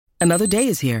Another day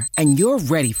is here, and you're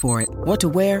ready for it. What to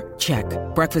wear? Check.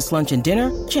 Breakfast, lunch, and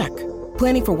dinner? Check.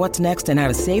 Planning for what's next and how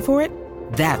to save for it?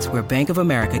 That's where Bank of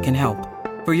America can help.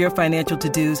 For your financial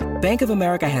to-dos, Bank of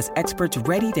America has experts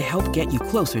ready to help get you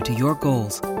closer to your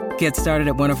goals. Get started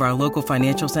at one of our local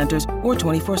financial centers or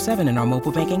 24/7 in our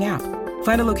mobile banking app.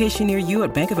 Find a location near you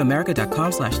at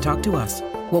bankofamerica.com/talktous.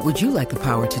 What would you like the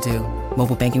power to do?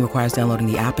 Mobile banking requires downloading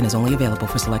the app and is only available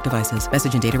for select devices.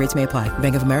 Message and data rates may apply.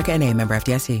 Bank of America N.A., member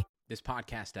FDIC. This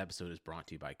podcast episode is brought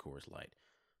to you by Coors Light.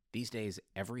 These days,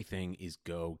 everything is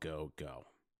go, go, go.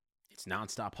 It's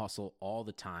nonstop hustle all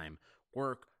the time.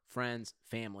 Work, friends,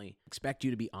 family, expect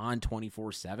you to be on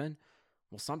 24/7?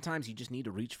 Well, sometimes you just need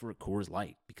to reach for a Coors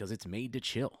Light because it's made to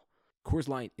chill. Coors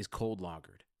Light is cold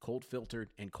lagered, cold filtered,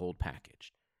 and cold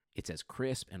packaged. It's as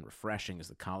crisp and refreshing as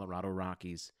the Colorado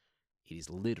Rockies. It is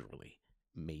literally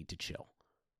made to chill.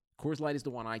 Coors Light is the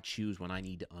one I choose when I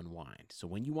need to unwind. So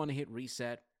when you want to hit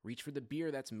reset, reach for the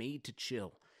beer that's made to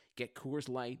chill. Get Coors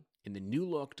Light in the new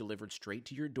look delivered straight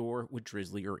to your door with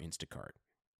Drizzly or Instacart.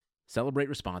 Celebrate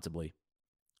responsibly.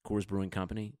 Coors Brewing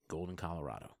Company, Golden,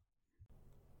 Colorado.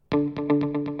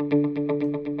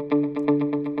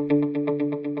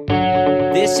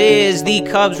 This is the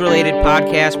Cubs-related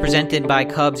podcast presented by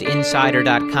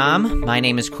CubsInsider.com. My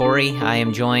name is Corey. I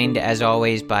am joined, as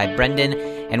always, by Brendan,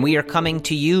 and we are coming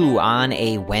to you on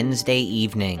a Wednesday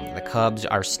evening. The Cubs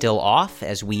are still off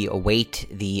as we await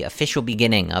the official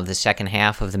beginning of the second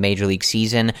half of the Major League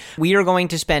season. We are going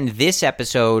to spend this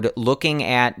episode looking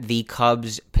at the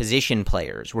Cubs' position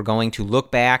players. We're going to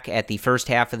look back at the first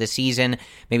half of the season,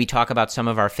 maybe talk about some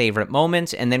of our favorite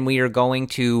moments, and then we are going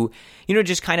to,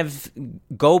 just kind of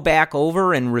go back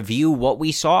over and review what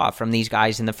we saw from these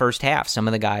guys in the first half. Some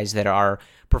of the guys that are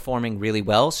performing really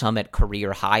well, some at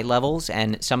career high levels,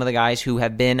 and some of the guys who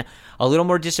have been a little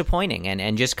more disappointing,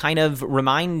 and just kind of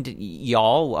remind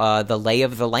y'all the lay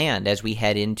of the land as we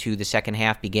head into the second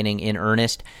half beginning in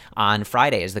earnest on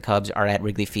Friday as the Cubs are at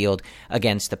Wrigley Field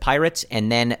against the Pirates. And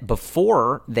then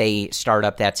before they start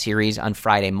up that series on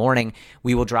Friday morning,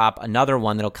 we will drop another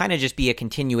one that'll kind of just be a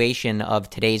continuation of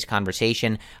today's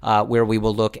conversation where we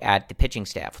will look at the pitching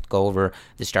staff, go over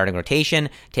the starting rotation,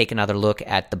 take another look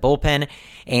at the bullpen,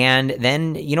 and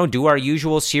then, do our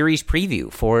usual series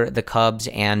preview for the Cubs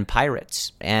and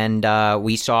Pirates. And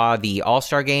we saw the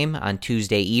All-Star game on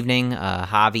Tuesday evening.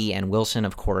 Javi and Wilson,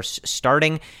 of course,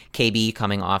 starting. KB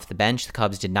coming off the bench. The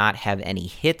Cubs did not have any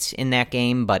hits in that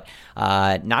game, but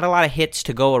not a lot of hits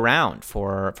to go around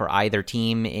for either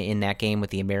team in that game,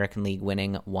 with the American League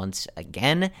winning once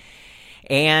again.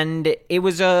 And it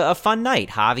was a fun night.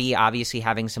 Javi obviously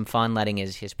having some fun, letting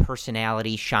his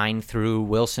personality shine through.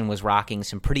 Wilson was rocking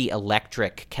some pretty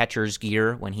electric catcher's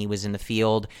gear when he was in the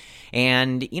field.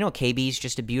 And, KB's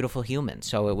just a beautiful human.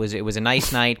 So it was a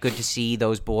nice night. Good to see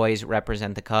those boys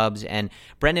represent the Cubs. And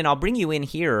Brendan, I'll bring you in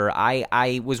here.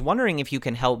 I was wondering if you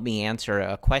can help me answer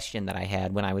a question that I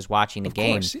had when I was watching the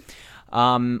game.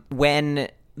 When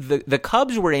the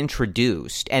Cubs were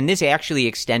introduced, and this actually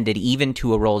extended even to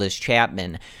Aroldis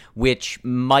Chapman, which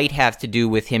might have to do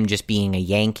with him just being a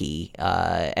Yankee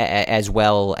as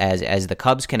well as the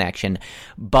Cubs connection.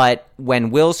 But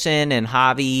when Wilson and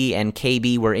Javi and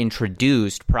KB were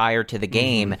introduced prior to the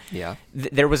game,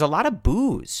 there was a lot of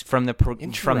boos from the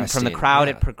crowd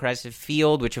at Progressive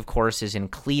Field, which of course is in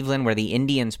Cleveland where the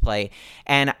Indians play.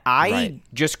 And I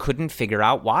just couldn't figure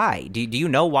out why. Do you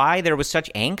know why there was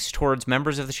such angst towards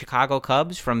members of the Chicago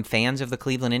Cubs from fans of the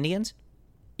Cleveland Indians?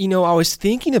 I was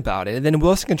thinking about it, and then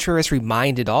Wilson Contreras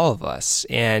reminded all of us,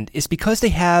 and it's because they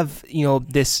have,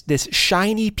 this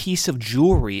shiny piece of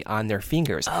jewelry on their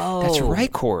fingers. Oh. That's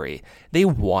right, Corey. They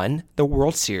won the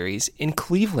World Series in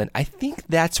Cleveland. I think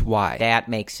that's why. That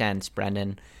makes sense,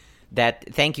 Brendan.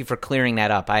 Thank you for clearing that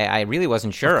up. I really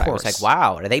wasn't sure. Of I course. was like,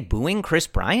 wow, are they booing Chris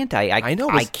Bryant? I know.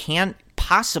 I can't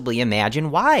possibly imagine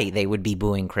why they would be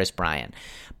booing Chris Bryant.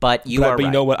 But you are right.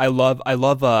 You know what? I love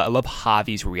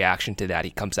Javi's reaction to that. He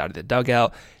comes out of the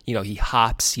dugout. He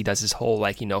hops. He does his whole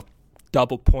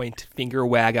double point finger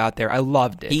wag out there. I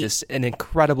loved it. Just an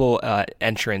incredible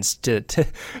entrance to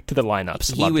the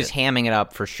lineups. He was hamming it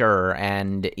up for sure,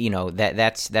 and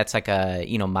that's like a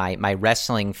my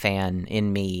wrestling fan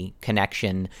in me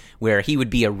connection where he would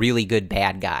be a really good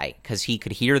bad guy because he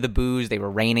could hear the boos. They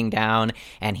were raining down,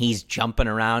 and he's jumping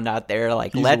around out there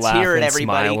like, he's let's hear it,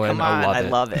 everybody! Smiling. Come on, I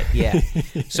love it. Yeah.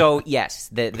 So yes,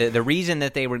 the reason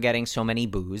that they were getting so many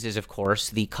boos is, of course,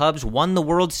 the Cubs won the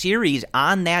World Series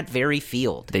on that very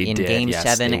field in Game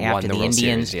 7 after the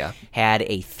Indians had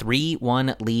a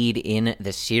 3-1 lead in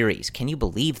the series. Can you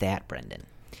believe that, Brendan?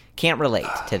 Can't relate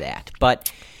to that.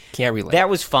 But Can't relate. That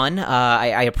was fun.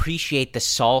 I appreciate the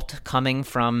salt coming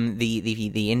from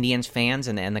the Indians fans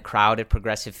and the crowd at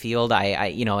Progressive Field.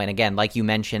 And again, like you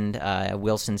mentioned,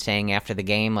 Wilson saying after the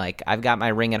game, like, I've got my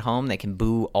ring at home. They can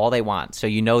boo all they want. So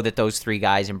you know that those three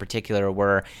guys in particular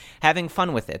were having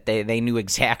fun with it. They knew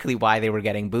exactly why they were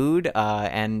getting booed,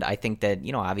 and I think that,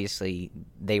 obviously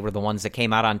they were the ones that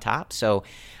came out on top. So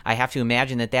I have to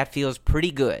imagine that feels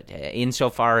pretty good.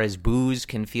 Insofar as boos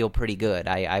can feel pretty good,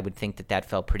 I would think that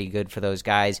felt pretty good for those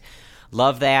guys.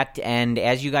 Love that. And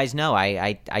as you guys know,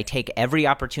 I take every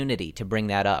opportunity to bring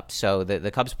that up. So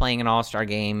the Cubs playing an All-Star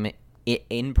game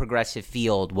in Progressive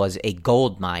Field was a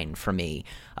gold mine for me,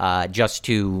 just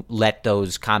to let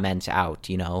those comments out,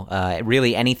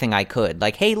 really anything I could.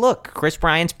 Like, hey, look, Kris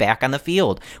Bryant's back on the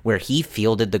field where he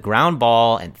fielded the ground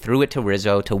ball and threw it to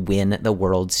Rizzo to win the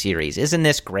World Series. Isn't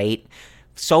this great?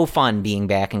 So fun being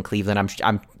back in Cleveland.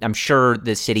 I'm sure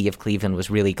the city of Cleveland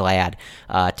was really glad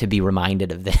to be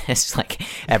reminded of this, like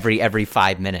every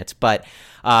 5 minutes. But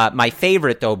my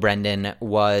favorite, though, Brendan,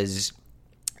 was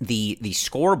the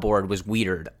scoreboard was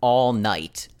weird all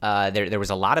night. There was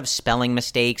a lot of spelling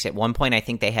mistakes. At one point, I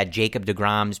think they had Jacob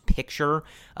deGrom's picture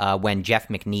when Jeff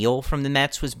McNeil from the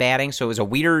Mets was batting. So it was a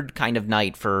weird kind of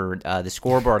night for the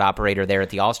scoreboard operator there at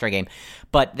the All-Star game.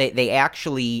 But they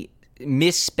actually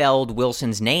misspelled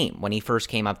Wilson's name when he first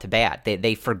came up to bat.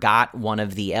 They forgot one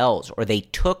of the L's, or they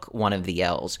took one of the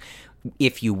L's,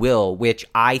 if you will, which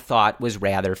I thought was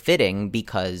rather fitting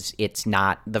because it's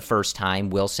not the first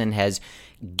time Wilson has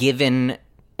given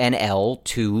an L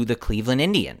to the Cleveland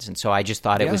Indians. And so I just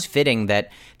thought it was fitting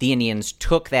that the Indians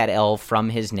took that L from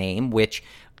his name, which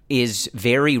is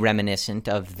very reminiscent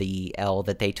of the L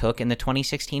that they took in the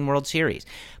 2016 World Series.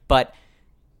 But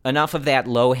enough of that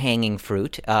low-hanging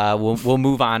fruit. We'll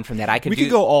move on from that. We could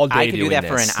go all day. I could do that this.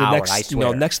 for an hour. Next, I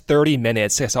swear. Next 30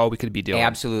 minutes. That's all we could be doing.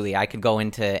 Absolutely. I could go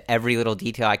into every little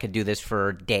detail. I could do this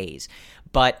for days.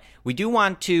 But we do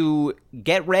want to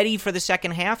get ready for the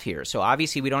second half here. So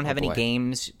obviously we don't have any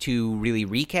games to really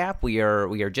recap. We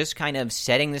are just kind of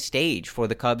setting the stage for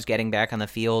the Cubs getting back on the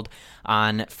field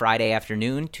on Friday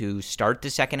afternoon to start the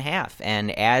second half.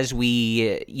 And as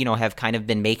we have kind of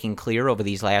been making clear over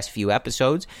these last few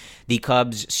episodes, the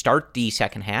Cubs start the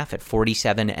second half at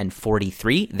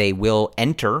 47-43. They will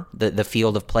enter the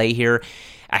field of play here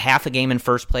a half a game in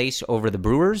first place over the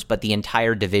Brewers, but the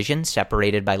entire division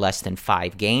separated by less than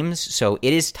 5 games. So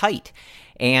it is tight.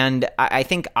 And I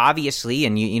think obviously,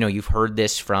 and you've heard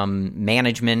this from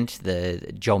management,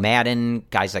 the Joe Maddon,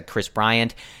 guys like Kris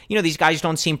Bryant, these guys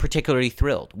don't seem particularly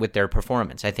thrilled with their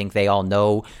performance. I think they all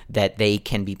know that they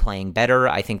can be playing better.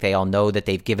 I think they all know that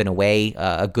they've given away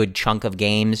a good chunk of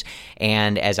games.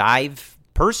 And as I've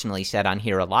personally said on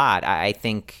here a lot, I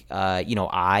think,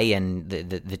 I and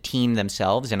the team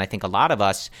themselves, and I think a lot of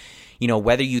us,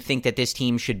 whether you think that this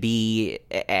team should be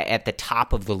at the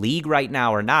top of the league right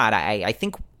now or not, I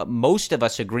think most of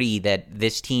us agree that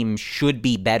this team should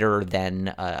be better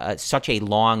than such a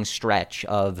long stretch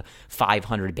of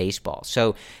 500 baseball.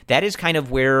 So that is kind of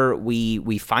where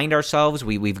we find ourselves.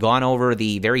 We've gone over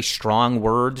the very strong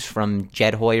words from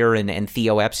Jed Hoyer and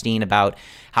Theo Epstein about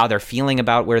how they're feeling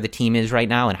about where the team is right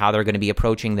now and how they're going to be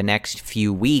approaching the next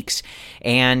few weeks.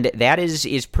 And that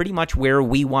is pretty much where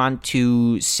we want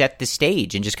to set the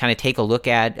stage and just kind of take a look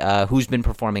at who's been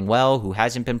performing well, who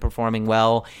hasn't been performing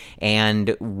well,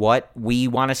 and what we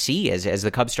want to see as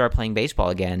the Cubs start playing baseball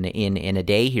again in a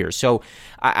day here. So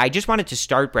I just wanted to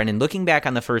start, Brendan, looking back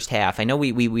on the first half. I know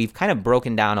we've kind of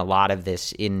broken down a lot of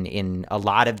this in a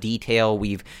lot of detail.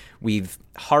 We've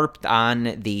harped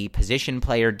on the position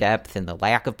player depth and the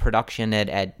lack of production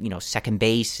at second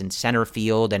base and center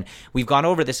field, and we've gone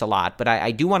over this a lot. But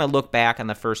I do want to look back on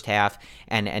the first half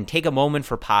and take a moment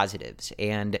for positives.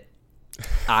 And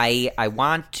I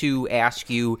want to ask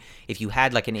you if you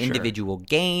had like an individual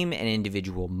game, an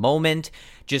individual moment,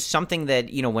 just something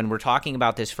that, when we're talking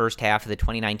about this first half of the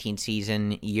 2019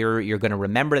 season, you're going to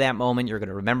remember that moment, you're going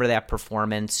to remember that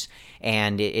performance,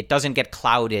 and it doesn't get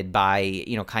clouded by,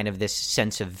 kind of this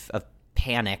sense of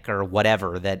panic or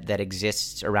whatever that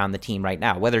exists around the team right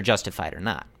now, whether justified or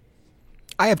not.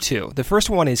 I have two. The first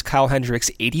one is Kyle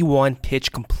Hendricks'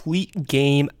 81-pitch complete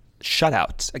game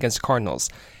shutout against the Cardinals.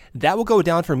 That will go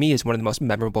down for me as one of the most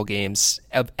memorable games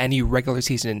of any regular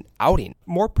season outing.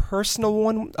 More personal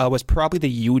one was probably the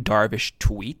Yu Darvish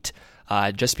tweet,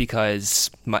 just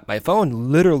because my phone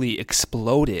literally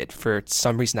exploded for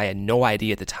some reason I had no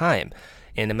idea at the time.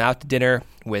 And I'm out to dinner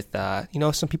with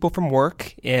some people from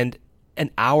work, and an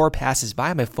hour passes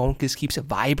by. My phone just keeps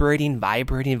vibrating, but I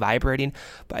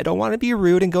don't want to be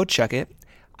rude and go check it.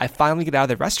 I finally get out of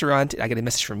the restaurant, and I get a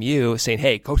message from you saying,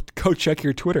 hey, go check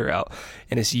your Twitter out.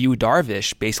 And it's Yu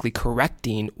Darvish basically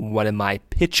correcting one of my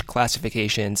pitch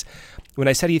classifications. When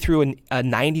I said he threw a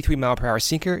 93-mile-per-hour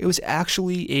sinker, it was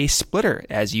actually a splitter,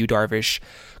 as Yu Darvish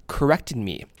corrected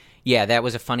me. Yeah, that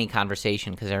was a funny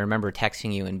conversation because I remember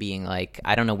texting you and being like,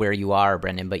 I don't know where you are,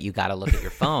 Brendan, but you got to look at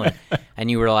your phone. And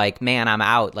you were like, man, I'm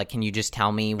out. Like, can you just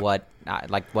tell me what's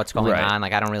going on?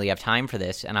 Like, I don't really have time for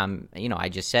this. And I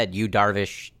just said, Yu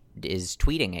Darvish is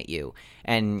tweeting at you.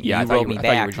 And you wrote me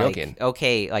back, you were joking. Like,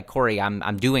 okay, like, Corey,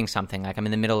 I'm doing something. Like, I'm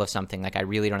in the middle of something. Like, I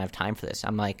really don't have time for this.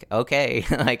 I'm like, okay,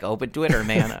 like, open Twitter,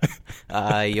 man.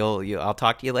 I'll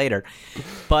talk to you later.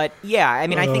 But, yeah, I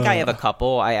mean, I think I have a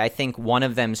couple. I think one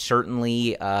of them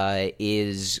certainly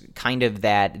is kind of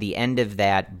the end of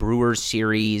that Brewers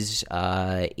series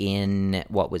in,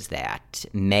 what was that,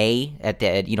 May,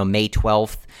 May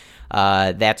 12th.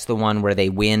 That's the one where they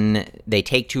win. They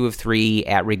take 2 of 3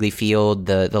 at Wrigley Field.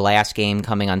 The last game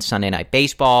coming on Sunday Night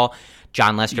Baseball.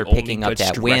 John Lester picking up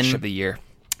that win. Of the year.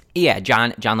 Yeah,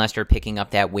 John Lester picking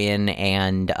up that win,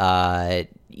 and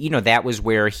that was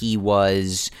where he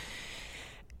was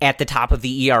at the top of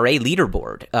the ERA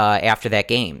leaderboard after that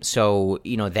game. So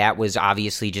that was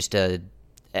obviously just to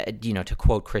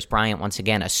quote Chris Bryant once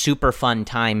again, a super fun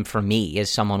time for me as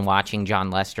someone watching John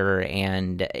Lester.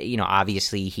 And,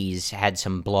 obviously he's had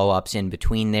some blow-ups in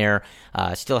between there,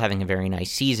 still having a very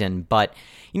nice season. But,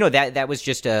 that was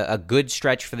just a good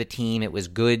stretch for the team. It was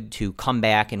good to come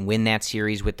back and win that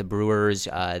series with the Brewers.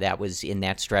 That was in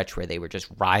that stretch where they were just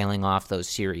riling off those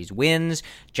series wins.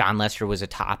 John Lester was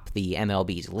atop the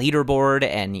MLB's leaderboard,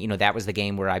 and, that was the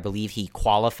game where I believe he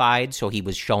qualified, so he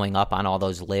was showing up on all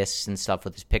those lists and stuff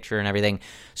with his picture and everything.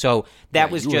 So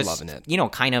that was just,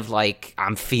 kind of like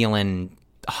I'm feeling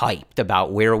hyped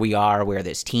about where we are, where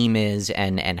this team is,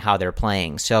 and how they're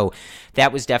playing. So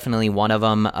that was definitely one of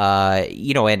them.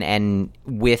 And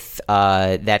with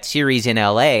that series in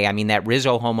LA, I mean, that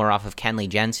Rizzo homer off of Kenley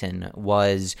Jensen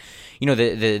was,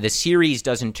 the series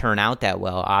doesn't turn out that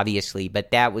well, obviously,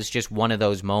 but that was just one of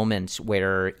those moments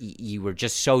where you were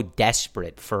just so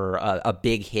desperate for a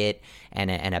big hit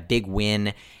and a big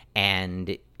win,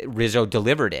 and Rizzo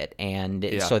delivered it. And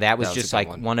so that was just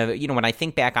like one of, when I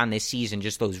think back on this season,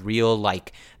 just those real,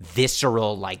 like,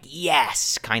 visceral, like,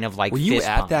 yes, kind of like Were you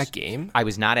at that game? I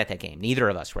was not at that game. Neither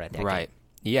of us were at that game. Right.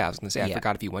 Yeah, I was going to say, I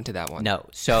forgot if you went to that one. No.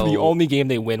 So the only game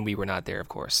they win, we were not there, of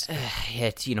course.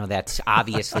 It's, that's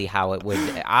obviously how it would,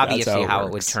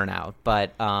 it would turn out.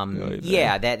 But,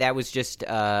 that was just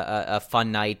a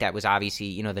fun night. That was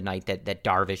obviously, the night that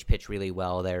Darvish pitched really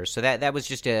well there. So that was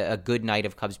just a good night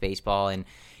of Cubs baseball. And,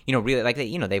 really, like,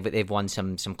 they've won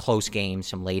some close games,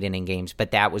 some late inning games,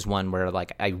 but that was one where,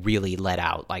 like, I really let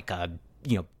out, like, a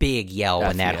big yell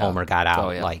when that homer got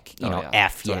out,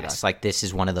 F yes, like, this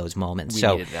is one of those moments. We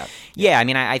needed that. Yeah, I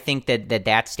mean, I think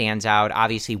that stands out.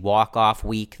 Obviously, walk-off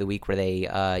week, the week where they,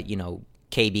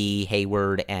 KB,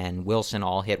 Hayward, and Wilson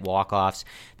all hit walk-offs.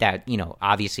 That,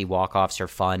 obviously walk-offs are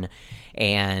fun,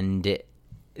 and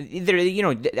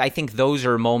I think those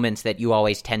are moments that you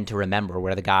always tend to remember,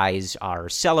 where the guys are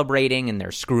celebrating and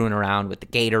they're screwing around with the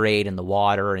Gatorade and the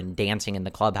water and dancing in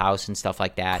the clubhouse and stuff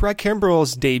like that. Craig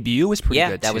Kimbrell's debut was pretty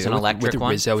good, too. That was an electric with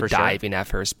one. Rizzo diving at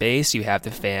first base. You have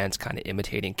the fans kind of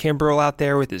imitating Kimbrell out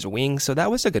there with his wings, so that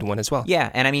was a good one as well.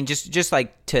 Yeah, and I mean, just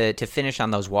like to finish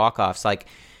on those walk-offs, like,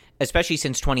 especially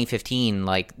since 2015,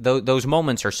 like, those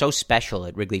moments are so special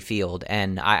at Wrigley Field,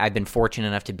 and I've been fortunate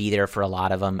enough to be there for a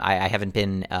lot of them. I haven't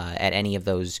been at any of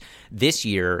those this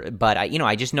year, but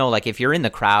I just know, like, if you're in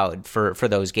the crowd for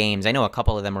those games, I know a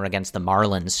couple of them are against the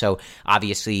Marlins, so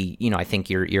obviously, I think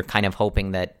you're kind of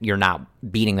hoping that you're not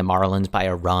beating the Marlins by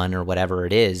a run or whatever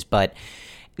it is, but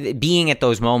being at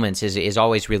those moments is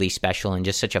always really special and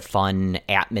just such a fun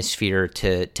atmosphere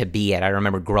to be at. I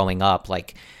remember growing up,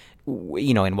 like,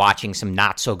 and watching some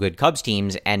not so good Cubs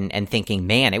teams and thinking,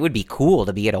 man, it would be cool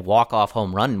to be at a walk-off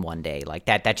home run one day. Like,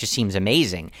 that just seems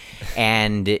amazing.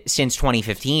 And since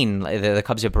 2015, the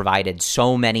Cubs have provided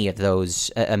so many of those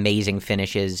amazing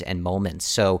finishes and moments.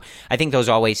 So I think those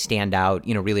always stand out,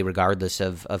 really regardless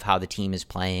of how the team is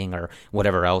playing or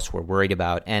whatever else we're worried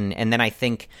about. And then I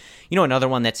think, another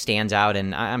one that stands out,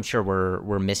 and I'm sure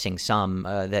we're missing some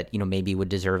that, maybe would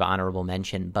deserve honorable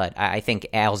mention, but I think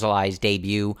Alzolai's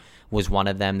debut was one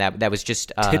of them that was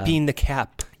just tipping the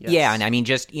cap. Yes. Yeah, and I mean,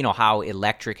 just how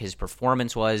electric his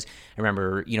performance was. I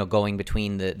remember going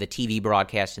between the TV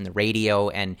broadcast and the radio,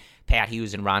 and Pat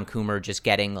Hughes and Ron Coomer just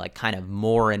getting, like, kind of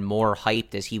more and more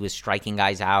hyped as he was striking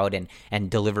guys out and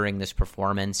delivering this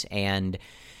performance. And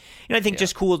I think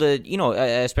just cool to,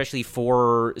 especially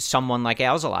for someone like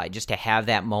Alzolay, just to have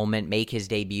that moment, make his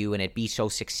debut, and it be so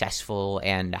successful,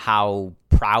 and how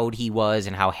proud he was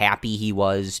and how happy he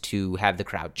was to have the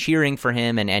crowd cheering for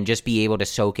him and just be able to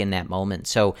soak in that moment.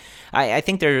 So I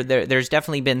think there's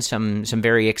definitely been some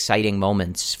very exciting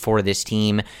moments for this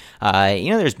team.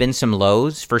 There's been some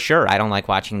lows for sure. I don't like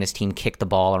watching this team kick the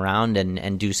ball around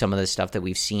and do some of the stuff that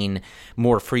we've seen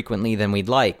more frequently than we'd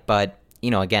like. But,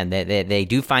 again, they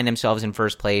do find themselves in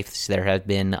first place. There have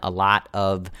been a lot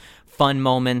of fun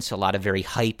moments, a lot of very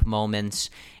hype moments,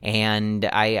 and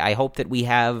I hope that we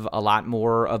have a lot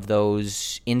more of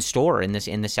those in store in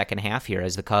the second half here,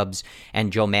 as the Cubs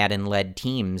and Joe Maddon led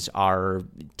teams are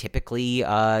typically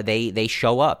they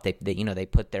show up. They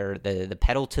put the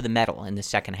pedal to the metal in the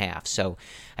second half. So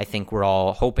I think we're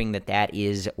all hoping that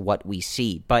is what we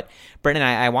see. But Brendan,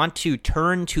 I want to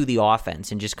turn to the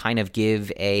offense and just kind of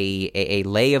give a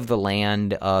lay of the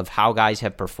land of how guys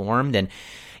have performed. And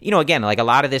again, like a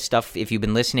lot of this stuff, if you've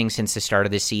been listening since the start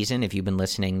of this season, if you've been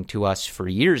listening to us for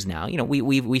years now,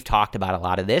 we've talked about a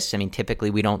lot of this. I mean, typically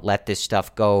we don't let this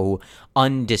stuff go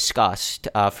undiscussed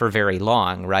for very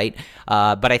long, right?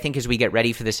 But I think as we get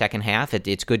ready for the second half,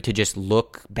 it's good to just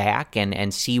look back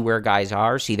and see where guys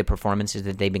are, see the performances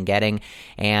that they've been getting,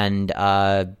 and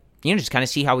just kind of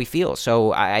see how we feel.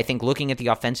 So I think looking at the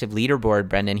offensive leaderboard,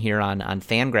 Brendan, here on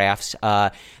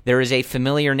Fangraphs, there is a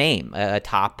familiar name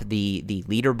atop the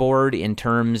leaderboard in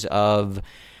terms of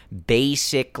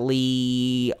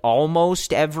basically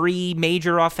almost every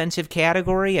major offensive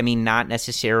category. I mean, not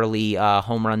necessarily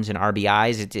home runs and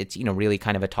RBIs. It's really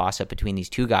kind of a toss-up between these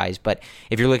two guys. But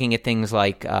if you're looking at things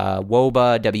like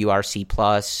WOBA,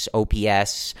 WRC+,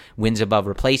 OPS, wins above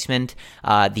replacement,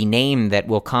 the name that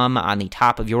will come on the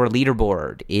top of your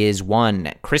leaderboard is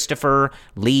one Christopher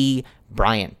Lee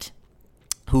Bryant,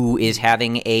 who is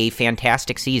having a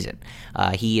fantastic season.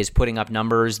 He is putting up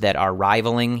numbers that are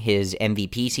rivaling his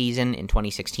MVP season in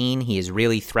 2016. He is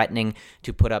really threatening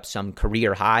to put up some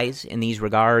career highs in these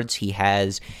regards. He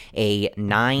has a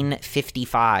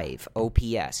 955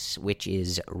 OPS, which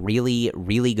is really,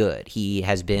 really good. He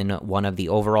has been one of the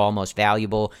overall most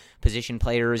valuable position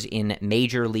players in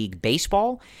Major League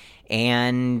Baseball.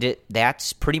 And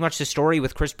that's pretty much the story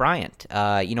with Chris Bryant.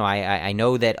 I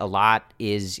know that a lot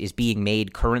is being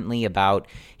made currently about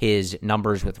his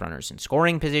numbers with runners in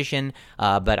scoring position.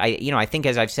 But I think,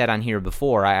 as I've said on here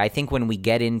before, I think when we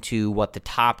get into what the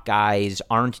top guys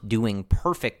aren't doing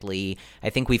perfectly, I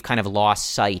think we've kind of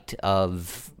lost sight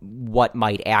of what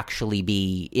might actually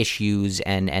be issues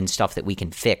and stuff that we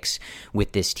can fix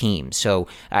with this team. So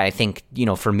I think,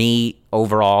 for me,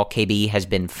 overall, KB has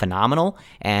been phenomenal,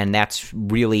 and that's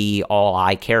really all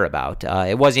I care about.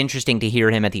 It was interesting to hear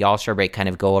him at the All-Star break kind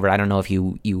of go over. I don't know if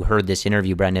you heard this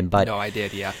interview, Brendan, but no, I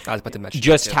did. Yeah, I was about to mention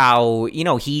just how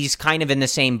he's kind of in the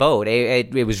same boat.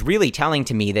 It was really telling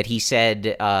to me that he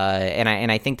said,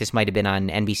 and I think this might have been on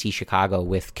NBC Chicago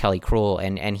with Kelly Krull,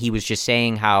 and he was just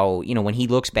saying how when he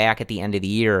looks back at the end of the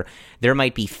year, there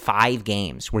might be 5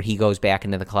 games where he goes back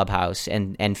into the clubhouse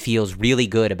and feels really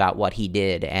good about what he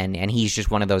did, and he's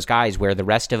just one of those guys where the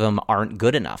rest of them aren't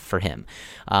good enough for him.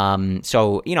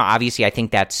 So obviously I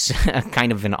think that's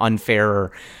kind of an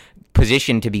unfair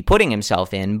position to be putting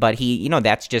himself in, but he,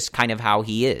 that's just kind of how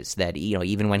he is, that,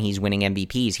 even when he's winning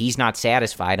MVPs, he's not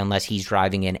satisfied unless he's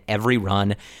driving in every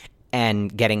run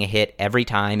and getting a hit every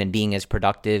time and being as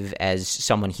productive as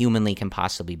someone humanly can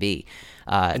possibly be.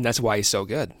 And that's why he's so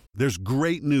good. There's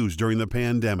great news during the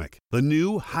pandemic. The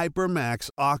new HyperMax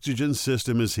oxygen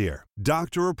system is here.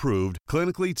 Doctor-approved,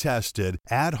 clinically tested,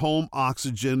 at-home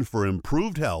oxygen for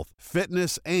improved health,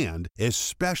 fitness, and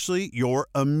especially your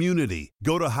immunity.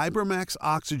 Go to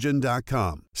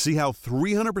HyperMaxOxygen.com. See how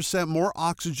 300% more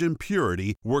oxygen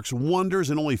purity works wonders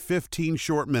in only 15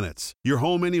 short minutes. You're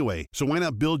home anyway, so why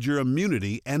not build your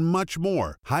immunity and much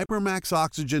more?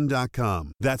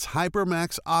 HyperMaxOxygen.com. That's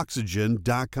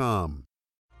HyperMaxOxygen.com.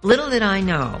 Little did I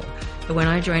know that when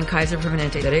I joined Kaiser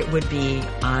Permanente that it would be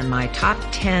on my top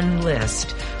 10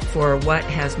 list for what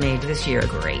has made this year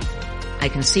great. I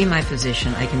can see my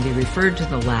physician, I can be referred to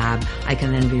the lab, I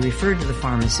can then be referred to the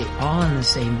pharmacy, all in the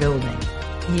same building.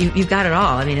 You've got it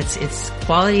all. I mean, it's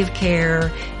quality of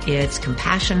care, it's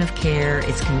compassion of care,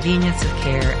 it's convenience of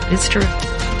care. It's terrific.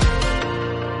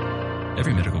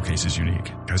 Every medical case is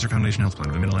unique. Kaiser Foundation Health Plan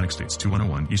of the Mid-Atlantic States,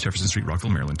 2101 East Jefferson Street, Rockville,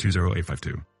 Maryland,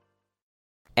 20852.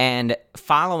 And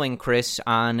following Chris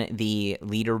on the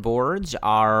leaderboards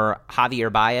are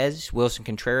Javier Baez, Wilson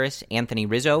Contreras, Anthony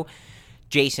Rizzo,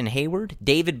 Jason Hayward,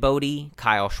 David Bodie,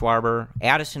 Kyle Schwarber,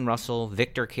 Addison Russell,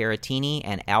 Victor Caratini,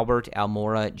 and Albert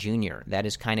Almora Jr. That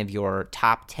is kind of your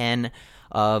top 10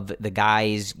 of the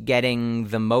guys getting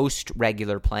the most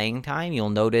regular playing time. You'll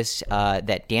notice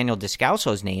that Daniel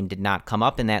Descalso's name did not come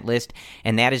up in that list,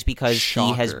 and that is because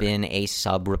he has been a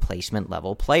sub-replacement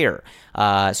level player.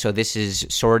 So this is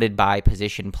sorted by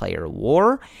position player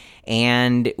WAR.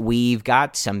 And we've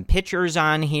got some pitchers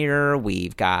on here.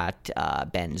 We've got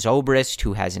Ben Zobrist,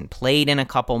 who hasn't played in a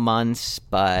couple months,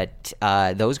 but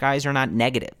those guys are not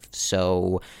negative.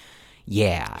 So,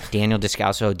 yeah, Daniel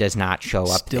Descalso does not show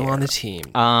up Still there. on the team.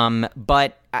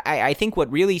 But I think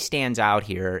what really stands out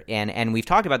here, and we've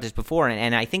talked about this before,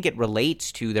 and I think it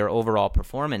relates to their overall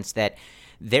performance, that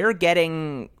they're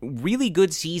getting really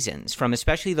good seasons from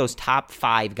especially those top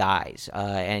 5 guys,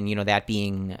 and, that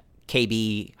being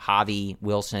KB, Javi,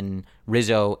 Wilson,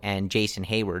 Rizzo, and Jason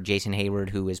Hayward. Jason Hayward,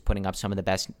 who is putting up some of the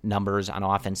best numbers on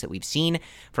offense that we've seen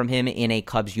from him in a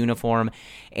Cubs uniform.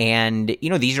 And,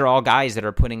 these are all guys that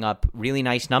are putting up really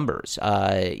nice numbers.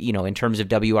 In terms of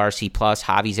WRC+,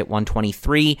 Javi's at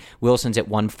 123, Wilson's at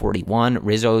 141,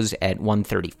 Rizzo's at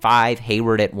 135,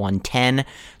 Hayward at 110.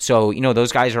 So,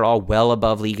 those guys are all well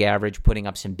above league average, putting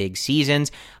up some big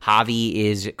seasons. Javi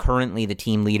is currently the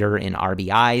team leader in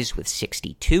RBIs with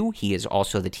 62. He is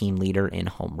also the team leader in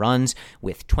home runs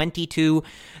with 22.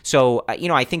 So,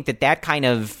 I think that kind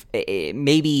of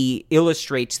maybe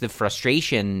illustrates the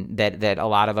frustration that a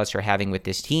lot of us are having with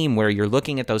this team, where you're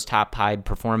looking at those top 5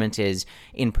 performances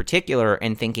in particular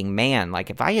and thinking, man, like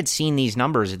if I had seen these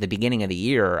numbers at the beginning of the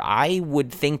year, I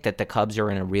would think that the Cubs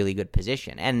are in a really good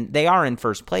position. And they are in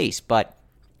first place, but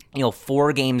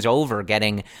 4 games over,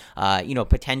 getting,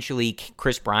 potentially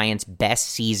Chris Bryant's best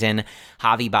season.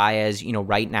 Javi Baez,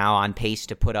 right now on pace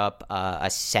to put up a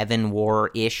 7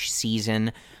 WAR-ish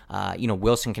season.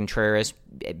 Wilson Contreras,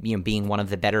 being one of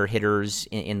the better hitters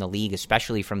in the league,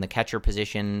 especially from the catcher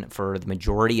position for the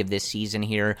majority of this season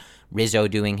here. Rizzo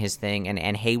doing his thing,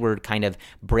 and Hayward kind of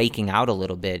breaking out a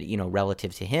little bit,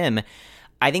 relative to him.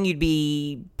 I think you'd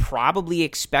be probably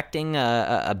expecting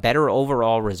a better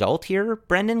overall result here.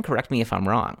 Brendan, correct me if I'm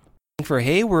wrong. For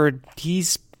Hayward,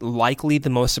 he's likely the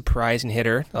most surprising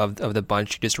hitter of the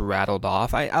bunch you just rattled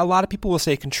off. A lot of people will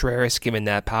say Contreras, given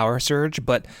that power surge,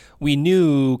 but we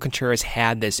knew Contreras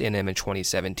had this in him in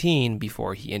 2017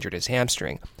 before he injured his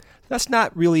hamstring. That's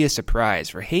not really a surprise.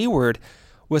 For Hayward,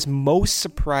 what's most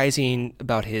surprising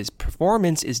about his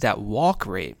performance is that walk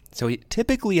rate. So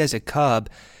typically as a Cub,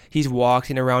 he's walked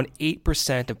in around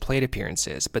 8% of plate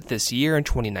appearances, but this year in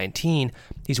 2019,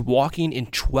 he's walking in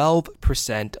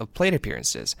 12% of plate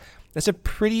appearances. That's a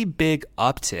pretty big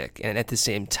uptick, and at the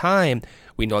same time,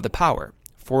 we know the power.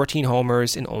 14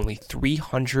 homers in only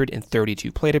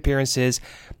 332 plate appearances.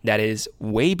 That is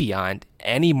way beyond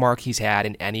any mark he's had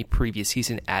in any previous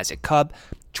season as a Cub.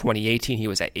 2018, he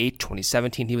was at 8.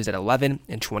 2017, he was at 11.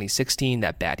 In 2016,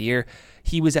 that bad year,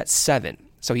 he was at 7.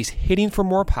 So he's hitting for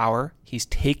more power, he's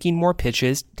taking more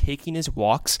pitches, taking his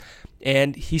walks,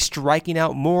 and he's striking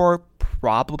out more,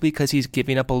 probably because he's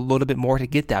giving up a little bit more to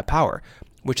get that power,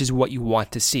 which is what you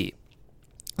want to see.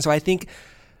 So I think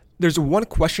there's one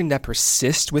question that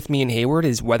persists with me and Hayward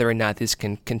is whether or not this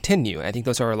can continue. I think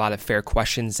those are a lot of fair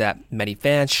questions that many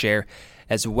fans share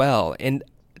as well. And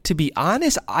to be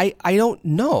honest, I don't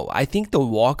know. I think the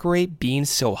walk rate being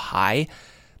so high,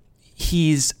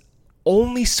 he's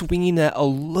only swinging at a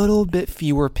little bit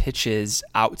fewer pitches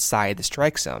outside the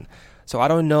strike zone. So I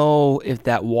don't know if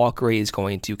that walk rate is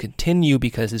going to continue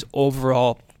because his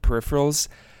overall peripherals,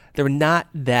 they're not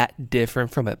that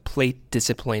different from a plate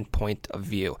discipline point of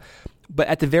view. But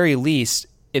at the very least,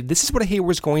 if this is what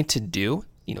Hayward's going to do,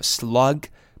 slug,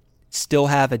 still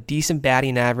have a decent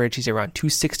batting average, he's around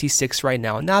 266 right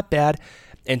now, not bad,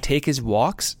 and take his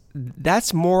walks,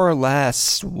 that's more or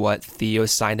less what Theo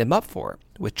signed him up for,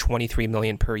 with $23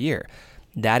 million per year.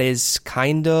 That is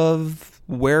kind of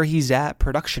where he's at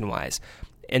production-wise,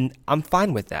 and I'm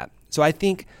fine with that. So I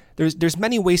think there's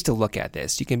many ways to look at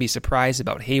this. You can be surprised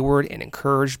about Hayward and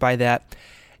encouraged by that,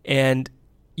 and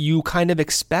you kind of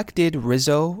expected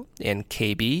Rizzo and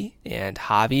KB and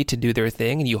Javi to do their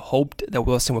thing, and you hoped that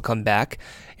Wilson would come back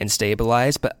and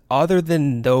stabilize. But other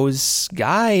than those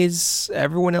guys,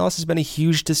 everyone else has been a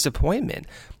huge disappointment,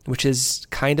 which has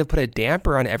kind of put a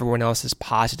damper on everyone else's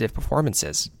positive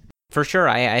performances. For sure.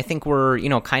 I think we're,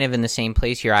 kind of in the same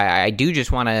place here. I do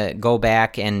just want to go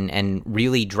back and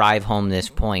really drive home this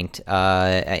point.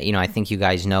 I think you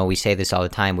guys know we say this all the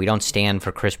time. We don't stand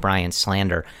for Chris Bryant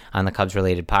slander on the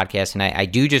Cubs-related podcast. And I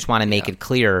do just want to make it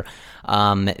clear,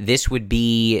 this would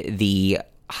be the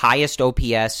highest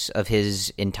OPS of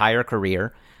his entire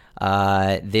career.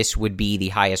 This would be the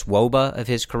highest WOBA of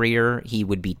his career. He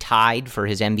would be tied for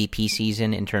his MVP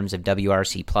season in terms of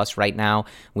WRC plus right now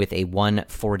with a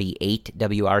 148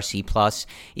 WRC plus.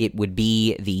 It would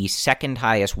be the second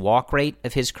highest walk rate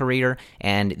of his career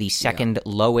and the second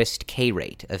lowest K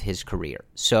rate of his career.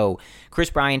 So Kris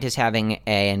Bryant is having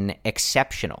an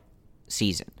exceptional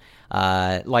season.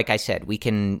 Like I said, we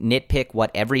can nitpick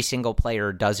what every single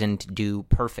player doesn't do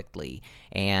perfectly,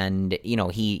 and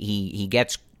he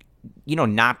gets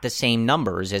not the same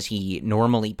numbers as he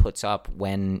normally puts up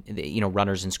when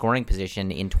runners in scoring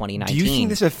position in 2019. Do you think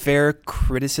this is a fair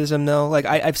criticism, though? Like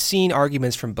I've seen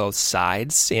arguments from both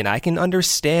sides, and I can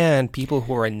understand people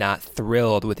who are not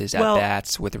thrilled with his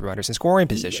at-bats with the runners in scoring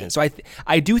position. So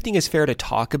I do think it's fair to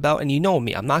talk about, and you know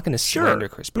me, I'm not going to slander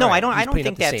Kris Bryant. No, I don't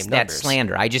think that's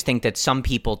slander. I just think that some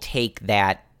people take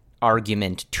that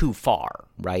argument too far,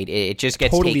 right? It just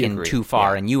gets taken too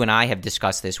far. And you and I have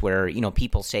discussed this where,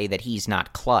 people say that he's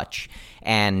not clutch,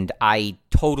 and I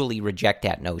totally reject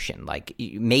that notion. Like,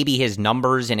 maybe his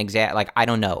numbers and I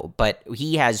don't know, but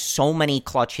he has so many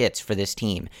clutch hits for this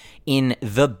team in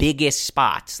the biggest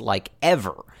spots, like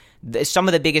ever. Some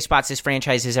of the biggest spots this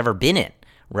franchise has ever been in,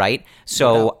 right?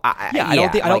 So,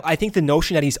 I think the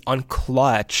notion that he's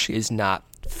unclutch is not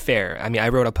fair. I mean, I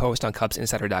wrote a post on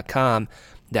CubsInsider.com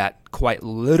that quite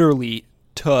literally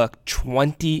took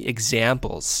 20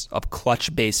 examples of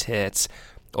clutch base hits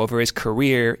over his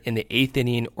career in the 8th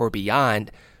inning or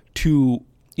beyond to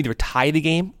either tie the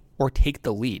game or take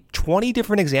the lead. 20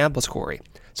 different examples, Corey.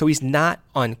 So he's not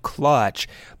unclutch,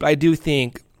 but I do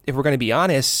think, if we're going to be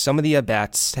honest, some of the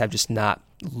at-bats have just not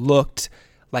looked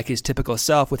like his typical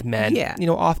self with men,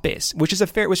 off base, which is a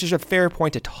fair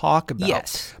point to talk about.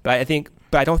 Yes. But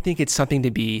I don't think it's something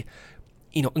to be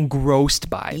engrossed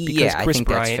by, because Kris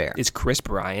Bryant is Kris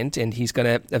Bryant, and he's going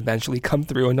to eventually come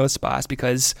through in those spots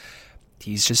because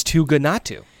he's just too good not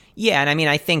to. Yeah, and I mean,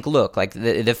 I think, look, like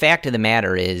the fact of the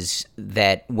matter is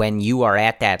that when you are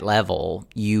at that level,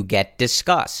 you get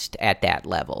discussed at that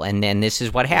level, and then this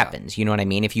is what happens. You know what I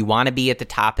mean? If you want to be at the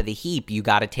top of the heap, you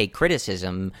got to take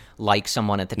criticism like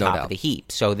someone at the top of the heap.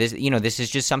 So this is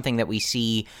just something that we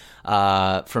see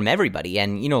from everybody,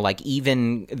 and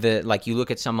even you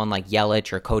look at someone like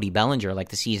Yelich or Cody Bellinger, like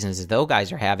the seasons that those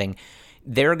guys are having.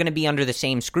 They're going to be under the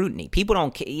same scrutiny. People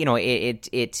don't,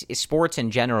 it's sports in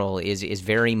general is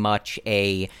very much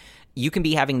you can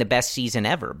be having the best season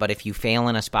ever, but if you fail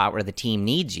in a spot where the team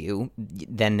needs you,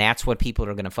 then that's what people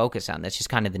are going to focus on. That's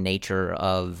just kind of the nature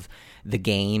of the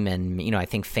game and, I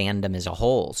think fandom as a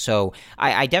whole. So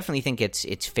I definitely think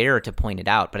it's fair to point it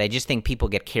out, but I just think people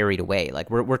get carried away. Like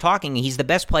we're talking, he's the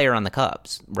best player on the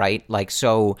Cubs, right? Like,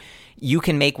 so you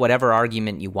can make whatever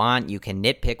argument you want, you can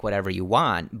nitpick whatever you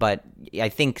want, but I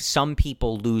think some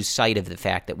people lose sight of the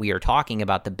fact that we are talking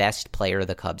about the best player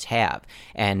the Cubs have.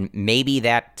 And maybe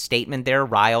that statement there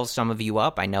riles some of you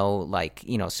up. I know,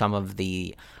 some of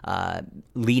the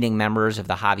leading members of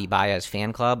the Javi Baez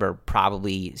fan club are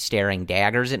probably staring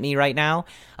daggers at me right now,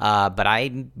 but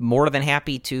I'm more than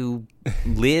happy to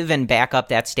live and back up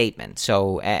that statement.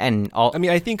 So,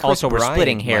 I think also we're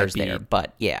splitting hairs there,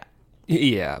 but yeah.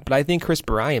 Yeah, but I think Kris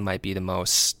Bryant might be the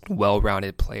most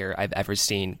well-rounded player I've ever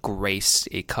seen grace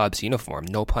a Cubs uniform.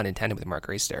 No pun intended with Mark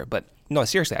Grace there. But no,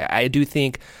 seriously, I do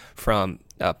think from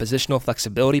a positional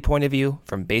flexibility point of view,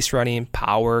 from base running,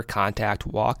 power, contact,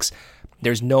 walks,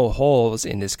 there's no holes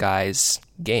in this guy's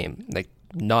game. Like,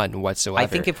 none whatsoever. I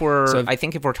think if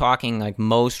we're talking like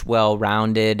most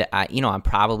well-rounded, I'm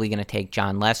probably going to take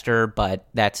John Lester, but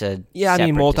that's a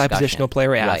multi-positional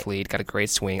player, athlete, got a great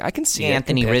swing. I can see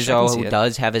Anthony Rizzo, who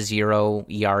does have a 0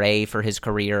 ERA for his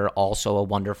career, also a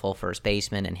wonderful first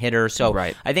baseman and hitter. So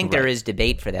I think there is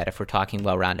debate for that if we're talking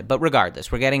well-rounded. But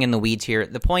regardless, we're getting in the weeds here.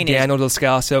 The point is, Daniel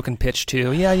Descalso can pitch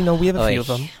too. Yeah, we have a few of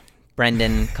them.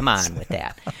 Brendan, come on with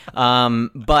that.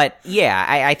 But yeah,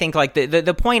 I think like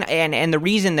the point and the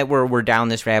reason that we're down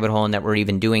this rabbit hole and that we're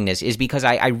even doing this is because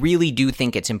I really do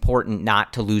think it's important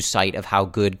not to lose sight of how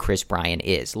good Kris Bryant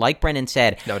is. Like Brendan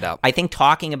said, no doubt. I think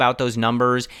talking about those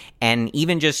numbers and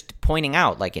even just pointing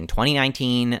out, like in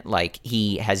 2019, like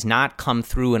he has not come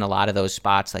through in a lot of those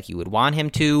spots like you would want him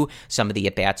to. Some of the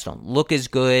at-bats don't look as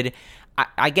good.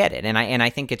 I get it, and I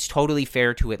think it's totally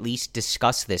fair to at least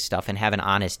discuss this stuff and have an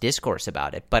honest discourse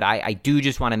about it. But I do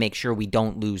just want to make sure we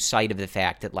don't lose sight of the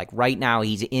fact that, like, right now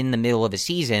he's in the middle of a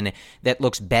season that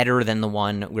looks better than the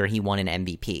one where he won an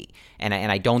MVP. And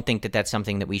I don't think that that's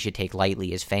something that we should take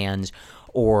lightly as fans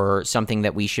or something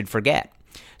that we should forget.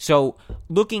 So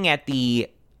looking at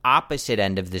the opposite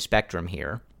end of the spectrum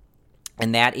here,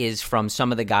 And that is from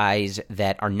some of the guys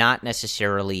that are not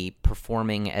necessarily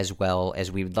performing as well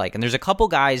as we would like. And there's a couple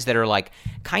guys that are like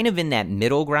kind of in that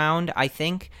middle ground, I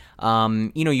think.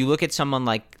 You look at someone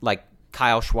like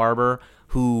Kyle Schwarber,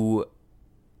 who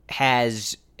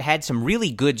has had some really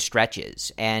good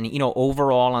stretches. And,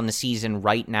 overall on the season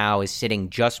right now is sitting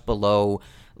just below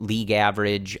league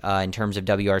average in terms of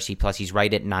WRC plus. He's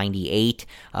right at 98,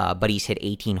 but he's hit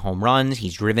 18 home runs.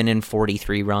 He's driven in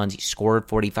 43 runs. He's scored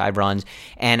 45 runs.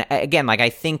 And again, I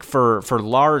think for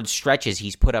large stretches,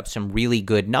 he's put up some really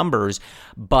good numbers.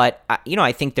 But,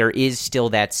 I think there is still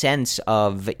that sense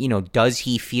of, does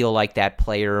he feel like that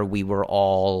player we were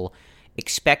all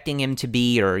expecting him to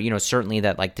be, or certainly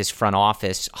that like this front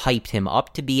office hyped him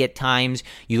up to be at times.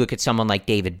 You look at someone like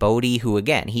David Bodie, who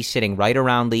again, he's sitting right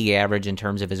around league average in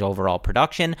terms of his overall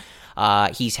production.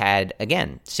 He's had,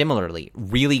 again, similarly,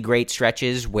 really great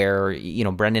stretches where,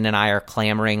 Brendan and I are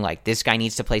clamoring like this guy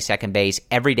needs to play second base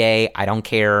every day. I don't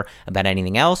care about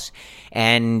anything else.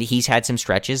 And he's had some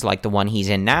stretches like the one he's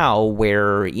in now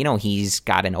where, he's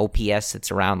got an OPS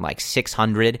that's around like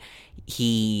 600.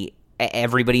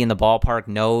 Everybody in the ballpark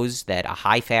knows that a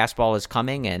high fastball is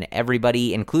coming, and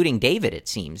everybody, including David, it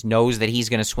seems, knows that he's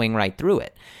going to swing right through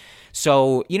it.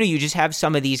 So, you just have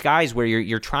some of these guys where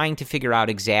you're trying to figure out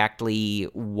exactly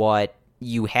what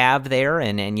you have there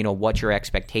and what your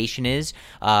expectation is.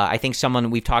 I think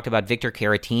we've talked about, Victor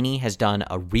Caratini has done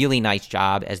a really nice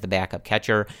job as the backup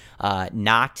catcher.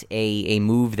 Not a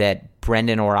move that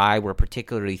Brendan or I were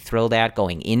particularly thrilled at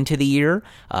going into the year.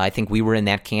 I think we were in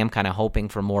that camp kind of hoping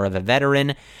for more of a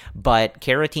veteran, but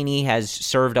Caratini has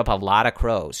served up a lot of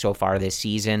crows so far this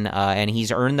season, and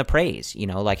he's earned the praise.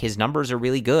 His numbers are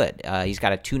really good. He's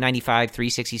got a 295,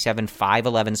 367,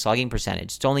 511 slugging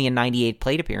percentage. It's only a 98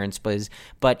 plate appearance,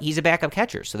 but he's a backup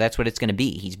catcher, so that's what it's going to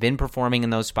be. He's been performing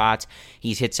in those spots.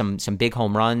 He's hit some big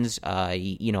home runs.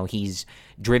 He's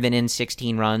driven in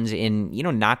 16 runs in,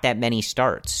 not that many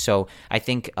starts. So I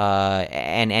think,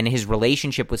 and his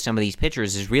relationship with some of these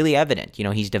pitchers is really evident.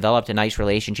 He's developed a nice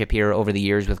relationship here over the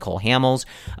years with Cole Hamels.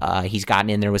 He's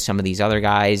gotten in there with some of these other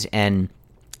guys and,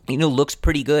 looks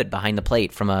pretty good behind the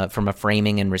plate from a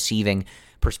framing and receiving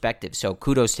perspective. So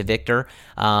kudos to Victor.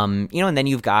 And then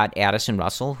you've got Addison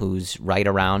Russell, who's right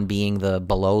around being the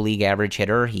below league average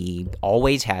hitter. He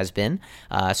always has been.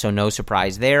 So no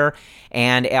surprise there.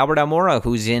 And Albert Almora,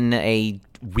 who's in a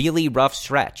really rough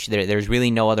stretch. There's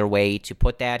really no other way to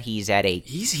put that. He's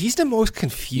the most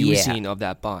confusing of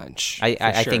that bunch.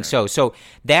 I think so. So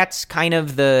that's kind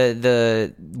of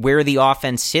the where the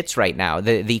offense sits right now.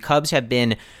 The Cubs have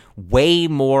been way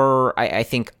more, I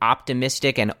think,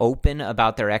 optimistic and open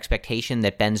about their expectation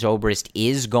that Ben Zobrist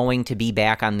is going to be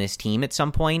back on this team at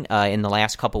some point. In the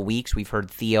last couple weeks, we've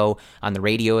heard Theo on the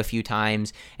radio a few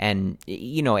times. And,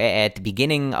 at the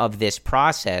beginning of this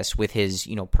process with his,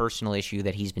 personal issue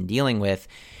that he's been dealing with,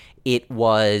 it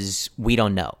was, we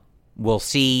don't know. We'll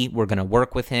see. We're going to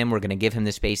work with him. We're going to give him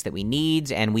the space that we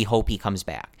need, and we hope he comes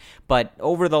back. But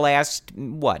over the last,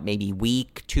 maybe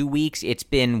week, 2 weeks, it's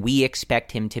been, we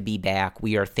expect him to be back.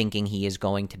 We are thinking he is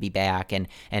going to be back and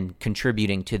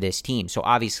contributing to this team. So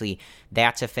obviously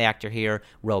that's a factor here.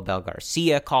 Robel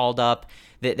Garcia called up.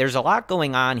 There's a lot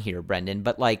going on here, Brendan,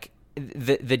 but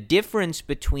the difference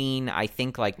between, I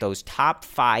think, those top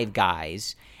 5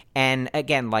 guys. And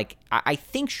again, I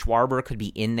think Schwarber could be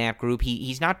in that group.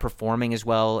 He's not performing as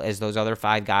well as those other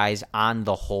 5 guys on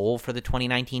the whole for the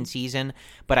 2019 season.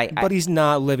 But he's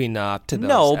not living up to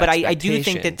those but I do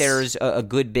think that there's a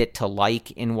good bit to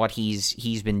like in what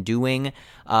he's been doing.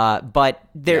 But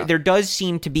there does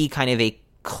seem to be kind of a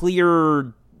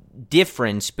clear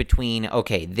difference between,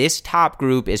 okay, this top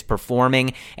group is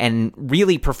performing and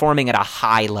really performing at a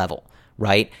high level.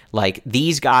 Right?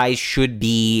 These guys should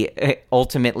be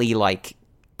ultimately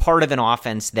part of an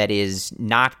offense that is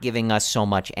not giving us so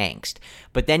much angst.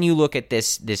 But then you look at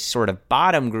this sort of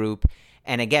bottom group,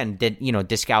 and again,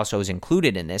 Descalso is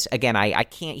included in this. Again, I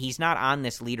can't, he's not on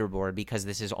this leaderboard because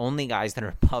this is only guys that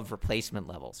are above replacement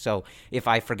level. So if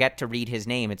I forget to read his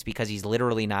name, it's because he's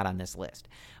literally not on this list.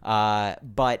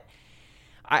 But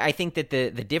I think that the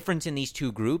difference in these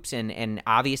two groups and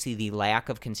obviously the lack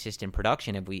of consistent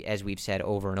production, as we've said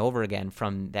over and over again,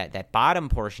 from that bottom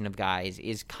portion of guys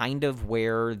is kind of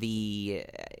where the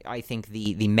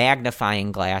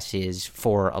magnifying glass is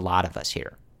for a lot of us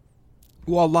here.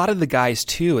 Well, a lot of the guys,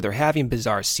 too, they're having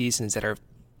bizarre seasons that are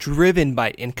driven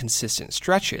by inconsistent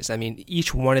stretches. I mean,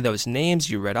 each one of those names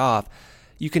you read off,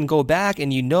 you can go back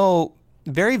and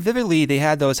very vividly, they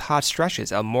had those hot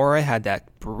stretches. Almora had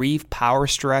that brief power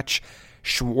stretch.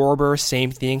 Schwarber, same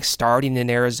thing, starting in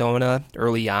Arizona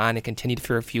early on and continued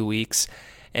for a few weeks.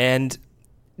 And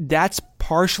that's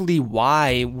partially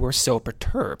why we're so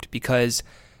perturbed, because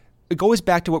it goes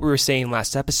back to what we were saying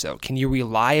last episode. Can you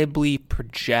reliably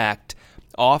project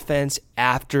offense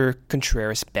after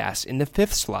Contreras bats in the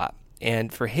 5th slot?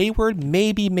 And for Hayward,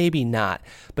 maybe not.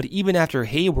 But even after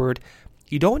Hayward,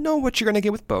 you don't know what you're going to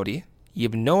get with Bodie. You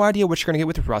have no idea what you're going to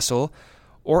get with Russell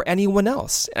or anyone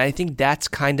else. And I think that's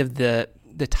kind of the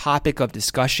topic of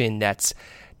discussion that's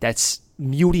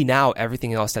muting out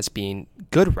everything else that's being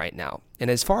good right now. And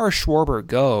as far as Schwarber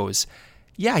goes,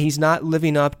 yeah, he's not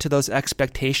living up to those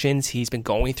expectations. He's been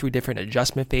going through different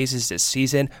adjustment phases this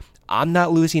season. I'm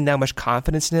not losing that much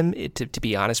confidence in him, to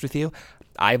be honest with you.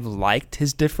 I've liked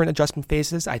his different adjustment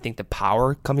phases. I think the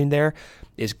power coming there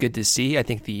is good to see. I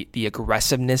think the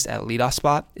aggressiveness at leadoff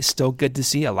spot is still good to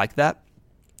see. I like that.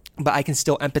 But I can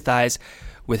still empathize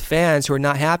with fans who are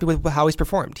not happy with how he's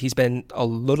performed. He's been a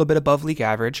little bit above league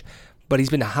average, but he's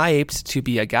been hyped to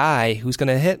be a guy who's going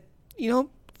to hit,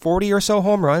 40 or so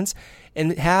home runs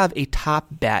and have a top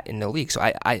bat in the league. So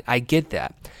I get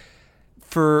that.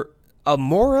 For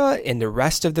Almora and the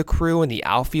rest of the crew and the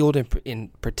outfield in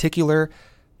particular,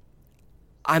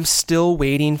 I'm still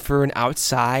waiting for an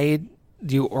outside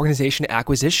the organization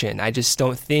acquisition. I just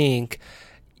don't think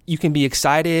you can be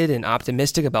excited and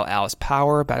optimistic about Al's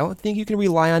power, but I don't think you can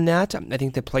rely on that. I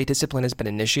think the plate discipline has been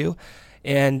an issue.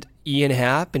 And Ian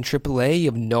Happ in AAA, you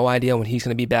have no idea when he's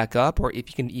going to be back up or if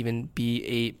he can even be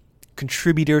a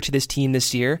contributor to this team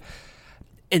this year.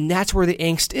 And that's where the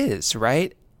angst is,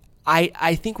 right?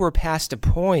 I think we're past a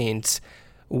point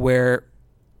where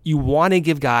you want to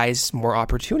give guys more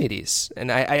opportunities.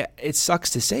 And it sucks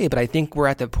to say, but I think we're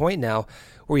at the point now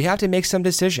where you have to make some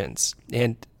decisions.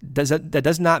 And that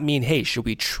does not mean, hey, should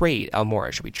we trade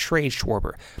Almora? Should we trade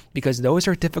Schwarber? Because those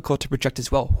are difficult to project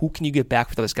as well. Who can you get back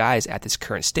for those guys at this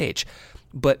current stage?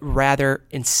 But rather,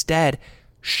 instead,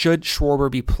 should Schwarber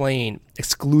be playing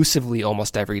exclusively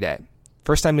almost every day?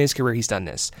 First time in his career he's done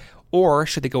this. Or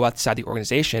should they go outside the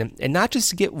organization and not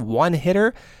just get one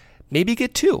hitter, maybe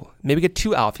get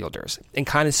two outfielders and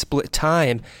kind of split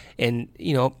time and,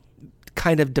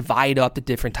 kind of divide up the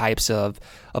different types of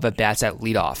at-bats at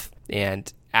leadoff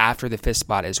and after the 5th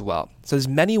spot as well. So there's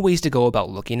many ways to go about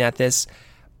looking at this.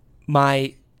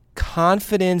 My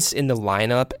confidence in the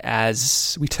lineup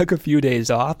as we took a few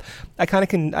days off, I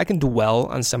can dwell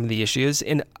on some of the issues,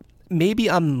 and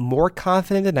maybe I'm more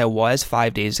confident than I was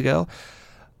 5 days ago,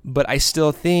 but I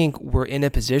still think we're in a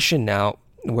position now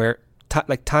where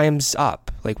time's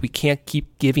up. Like, we can't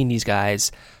keep giving these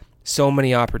guys so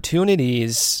many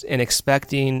opportunities and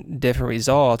expecting different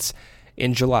results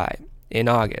in July, in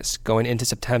August, going into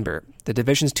September. The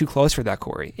division's too close for that,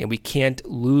 Corey, and we can't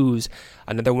lose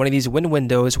another one of these win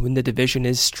windows when the division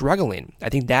is struggling. I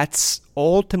think that's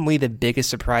ultimately the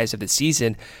biggest surprise of the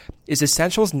season, is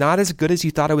Essential's not as good as you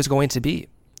thought it was going to be.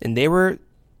 And they were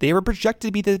projected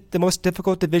to be the most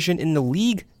difficult division in the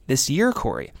league this year,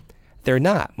 Corey. They're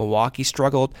not. Milwaukee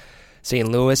struggled. St.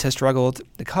 Louis has struggled.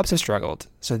 The Cubs have struggled.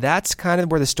 So that's kind of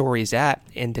where the story is at.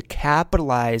 And to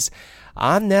capitalize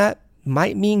on that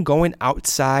might mean going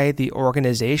outside the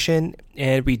organization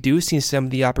and reducing some of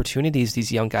the opportunities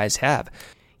these young guys have.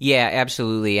 Yeah,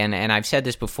 absolutely. And I've said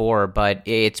this before, but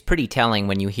it's pretty telling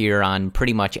when you hear on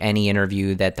pretty much any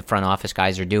interview that the front office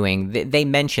guys are doing, they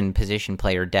mention position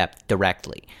player depth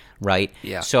directly, right?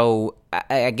 Yeah. So,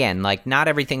 again, not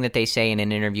everything that they say in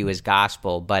an interview is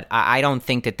gospel, but I don't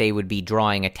think that they would be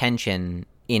drawing attention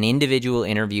in individual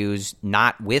interviews,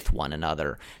 not with one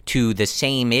another, to the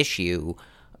same issue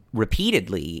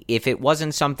repeatedly if it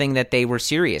wasn't something that they were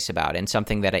serious about and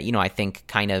something that, I think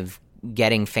kind of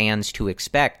getting fans to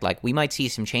expect, we might see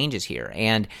some changes here.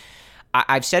 And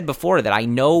I've said before that I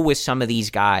know with some of these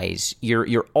guys,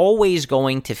 you're always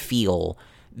going to feel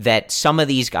that some of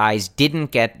these guys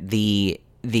didn't get the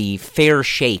fair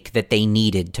shake that they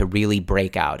needed to really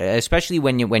break out, especially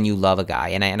when you love a guy.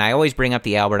 And I always bring up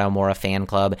the Albert Almora fan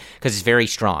club because it's very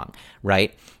strong,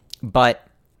 right? But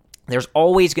there's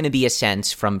always going to be a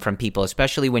sense from people,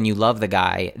 especially when you love the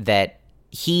guy, that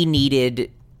he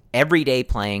needed everyday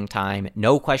playing time,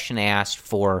 no question asked,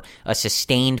 for a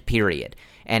sustained period.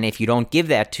 And if you don't give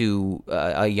that to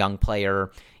a young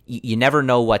player, you never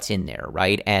know what's in there,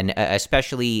 right? And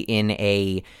especially in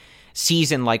a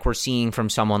season like we're seeing from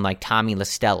someone like Tommy La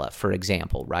Stella, for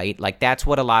example, right? That's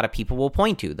what a lot of people will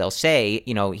point to. They'll say,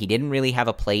 he didn't really have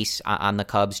a place on the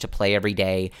Cubs to play every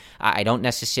day. I don't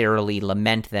necessarily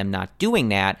lament them not doing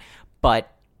that,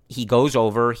 but he goes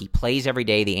over, he plays every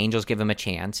day. The Angels give him a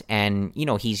chance, and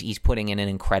he's putting in an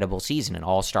incredible season, an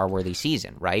all-star worthy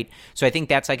season, right? So I think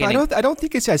that's like I don't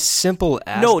think it's as simple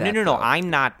as no. I'm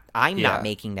not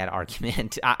making that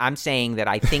argument. I'm saying that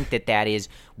I think that is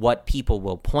what people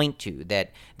will point to,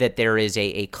 that there is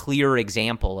a clear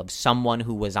example of someone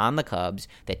who was on the Cubs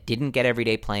that didn't get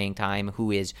everyday playing time,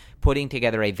 who is putting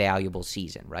together a valuable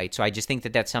season, right? So I just think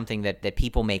that that's something that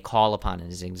people may call upon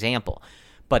as an example.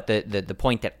 But the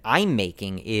point that I'm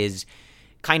making is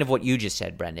kind of what you just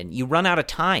said, Brendan. You run out of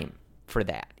time for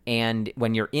that. And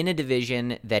when you're in a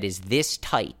division that is this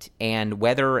tight, and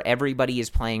whether everybody is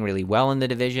playing really well in the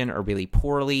division or really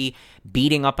poorly,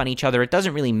 beating up on each other, it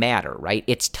doesn't really matter, right?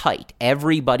 It's tight.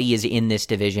 Everybody is in this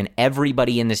division.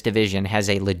 Everybody in this division has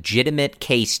a legitimate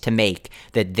case to make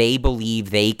that they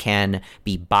believe they can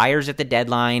be buyers at the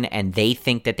deadline, and they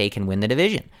think that they can win the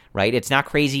division, right? It's not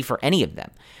crazy for any of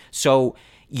them. So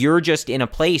you're just in a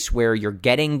place where you're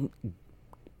getting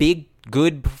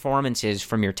good performances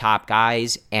from your top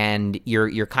guys, and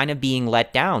you're kind of being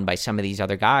let down by some of these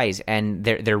other guys, and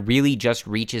there really just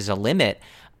reaches a limit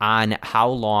on how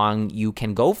long you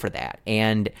can go for that.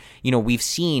 And we've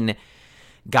seen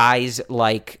guys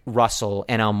like Russell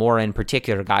and Almora in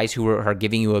particular, guys who are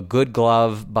giving you a good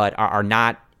glove but are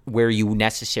not where you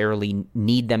necessarily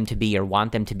need them to be or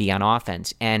want them to be on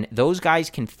offense. And those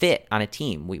guys can fit on a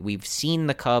team. We've seen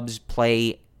the Cubs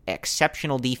play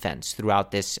exceptional defense throughout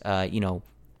this,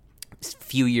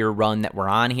 few-year run that we're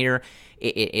on here.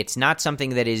 It's not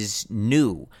something that is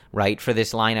new, right, for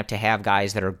this lineup to have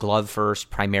guys that are glove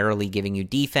first, primarily giving you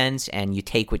defense, and you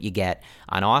take what you get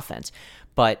on offense.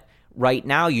 But right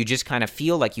now, you just kind of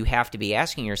feel like you have to be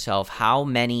asking yourself, how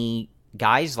many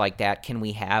guys like that can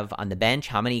we have on the bench?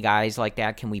 How many guys like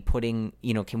that can we be putting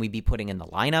in the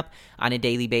lineup on a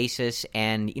daily basis?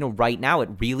 And, right now it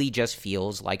really just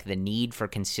feels like the need for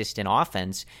consistent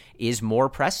offense is more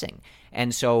pressing.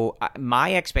 And so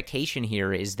my expectation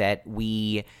here is that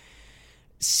we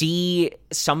see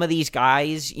some of these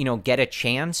guys, get a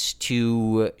chance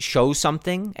to show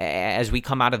something as we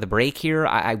come out of the break here.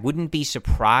 I wouldn't be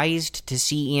surprised to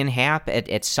see Ian Happ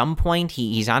at some point.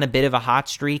 He's on a bit of a hot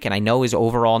streak, and I know his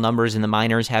overall numbers in the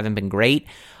minors haven't been great,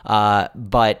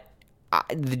 but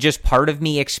just part of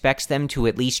me expects them to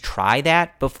at least try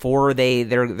that before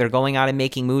they're going out and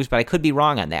making moves, but I could be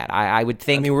wrong on that. I would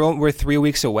think. We're 3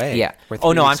 weeks away. Yeah.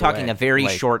 I'm talking a very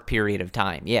short period of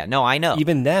time. Yeah. No, I know.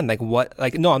 Even then,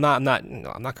 I'm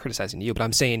not criticizing you, but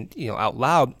I'm saying, out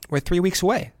loud, we're 3 weeks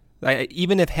away.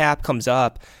 Even if Happ comes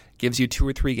up, gives you 2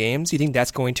 or 3 games, you think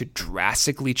that's going to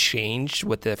drastically change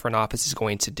what the front office is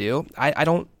going to do? I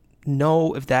don't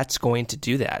know if that's going to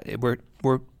do that.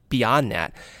 We're beyond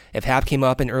that. If Happ came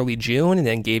up in early June and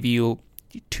then gave you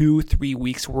 2-3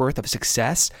 weeks worth of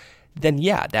success, then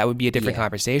yeah, that would be a different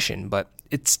conversation. But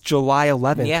it's July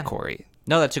 11th, Corey.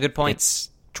 No, that's a good point.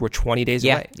 We're 20 days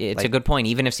away. Yeah, it's a good point.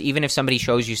 Even if somebody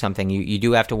shows you something, you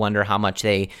do have to wonder how much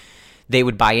they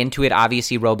would buy into it.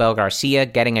 Obviously, Robel Garcia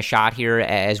getting a shot here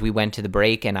as we went to the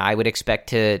break, and I would expect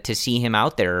to see him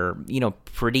out there,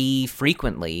 pretty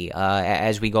frequently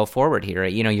as we go forward here.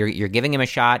 You're giving him a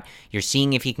shot. You're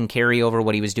seeing if he can carry over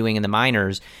what he was doing in the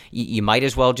minors. You might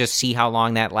as well just see how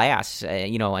long that lasts,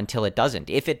 until it doesn't,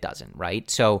 if it doesn't,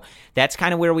 right? So that's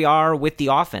kind of where we are with the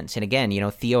offense. And again,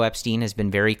 Theo Epstein has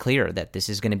been very clear that this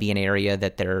is going to be an area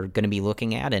that they're going to be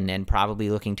looking at and probably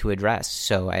looking to address.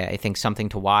 So I think something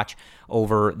to watch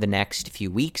over the next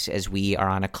few weeks as we are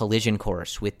on a collision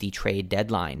course with the trade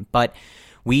deadline. But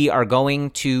we are going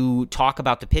to talk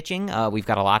about the pitching. We've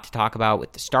got a lot to talk about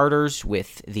with the starters,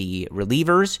 with the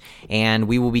relievers, and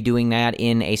we will be doing that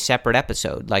in a separate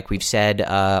episode. Like we've said,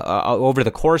 over the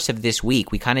course of this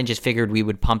week, we kind of just figured we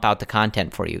would pump out the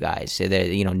content for you guys. So that,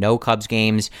 no Cubs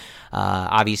games.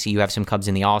 Obviously, you have some Cubs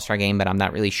in the All-Star game, but I'm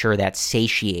not really sure that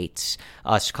satiates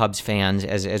us Cubs fans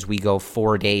as we go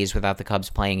 4 days without the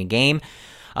Cubs playing a game.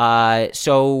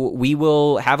 So we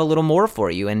will have a little more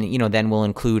for you, and then we'll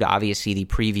include obviously the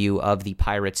preview of the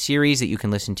Pirates series that you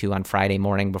can listen to on Friday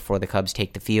morning before the Cubs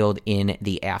take the field in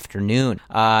the afternoon.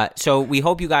 So we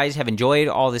hope you guys have enjoyed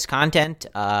all this content.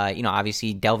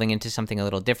 Obviously delving into something a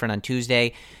little different on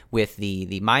Tuesday with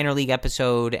the minor league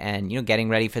episode, and getting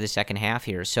ready for the second half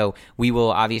here. So we will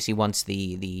obviously, once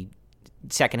the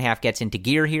second half gets into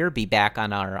gear here, be back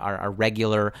on our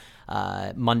regular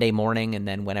Monday morning, and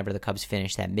then whenever the Cubs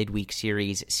finish that midweek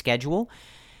series schedule.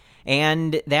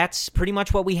 And that's pretty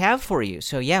much what we have for you.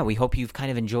 So, yeah, we hope you've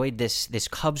kind of enjoyed this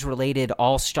Cubs-related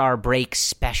All-Star Break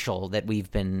special that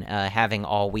we've been having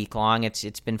all week long.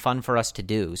 It's been fun for us to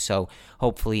do, so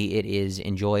hopefully it is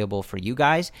enjoyable for you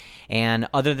guys. And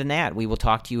other than that, we will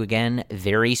talk to you again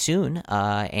very soon,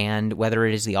 and whether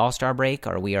it is the All-Star Break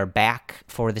or we are back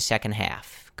for the second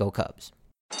half. Go Cubs.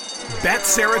 Bet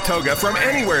Saratoga from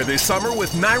anywhere this summer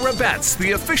with Naira Bets,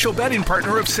 the official betting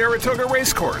partner of Saratoga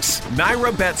Racecourse.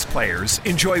 Naira Bets players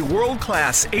enjoy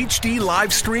world-class HD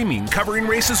live streaming covering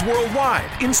races worldwide,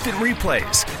 instant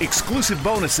replays, exclusive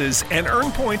bonuses, and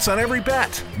earn points on every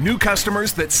bet. New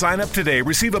customers that sign up today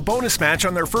receive a bonus match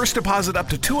on their first deposit up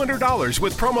to $200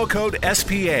 with promo code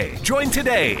SPA. Join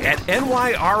today at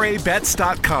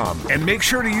nyrabets.com and make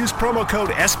sure to use promo code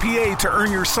SPA to earn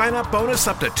your sign-up bonus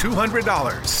up to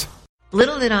 $200.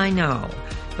 Little did I know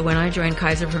that when I joined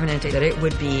Kaiser Permanente that it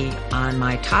would be on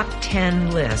my top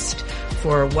 10 list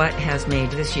for what has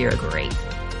made this year great.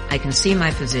 I can see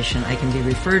my physician, I can be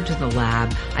referred to the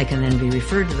lab, I can then be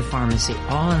referred to the pharmacy,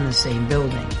 all in the same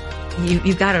building.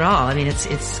 You've got it all. I mean,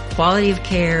 it's quality of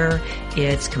care,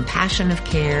 it's compassion of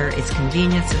care, it's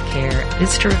convenience of care.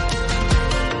 It's terrific.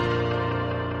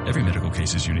 Every medical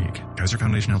case is unique. Kaiser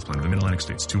Foundation Health Plan of the Mid-Atlantic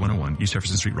States, 2101 East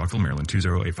Jefferson Street, Rockville, Maryland,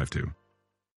 20852.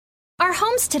 Our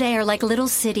homes today are like little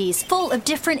cities, full of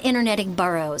different interneting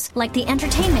boroughs, like the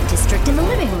entertainment district in the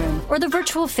living room or the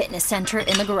virtual fitness center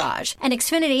in the garage. And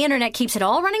Xfinity Internet keeps it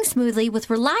all running smoothly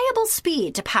with reliable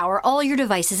speed to power all your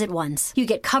devices at once. You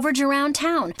get coverage around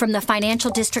town, from the financial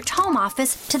district home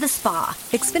office to the spa.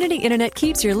 Xfinity Internet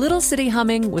keeps your little city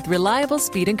humming with reliable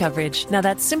speed and coverage. Now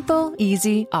that's simple,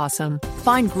 easy, awesome.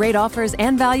 Find great offers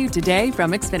and value today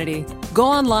from Xfinity. Go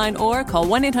online or call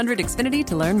 1-800-XFINITY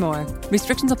to learn more.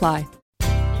 Restrictions apply.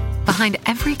 Behind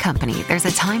every company, there's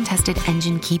a time-tested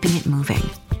engine keeping it moving.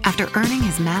 After earning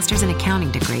his master's in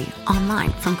accounting degree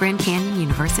online from Grand Canyon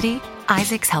University,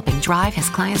 Isaac's helping drive his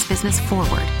client's business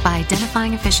forward by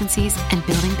identifying efficiencies and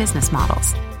building business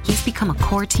models. He's become a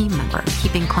core team member,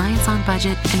 keeping clients on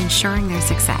budget and ensuring their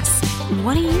success.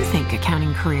 What do you think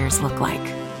accounting careers look like?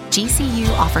 GCU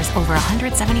offers over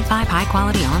 175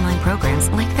 high-quality online programs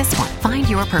like this one. Find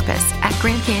your purpose at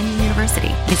Grand Canyon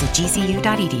University. Visit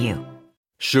gcu.edu.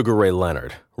 Sugar Ray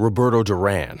Leonard, Roberto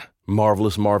Duran,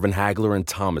 Marvelous Marvin Hagler, and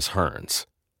Thomas Hearns.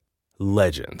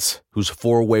 Legends, whose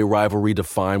four-way rivalry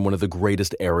defined one of the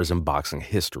greatest eras in boxing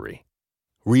history.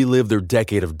 Relive their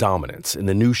decade of dominance in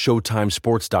the new Showtime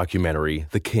sports documentary,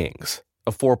 The Kings,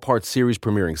 a 4-part series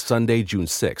premiering Sunday, June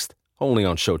 6th, only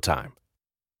on Showtime.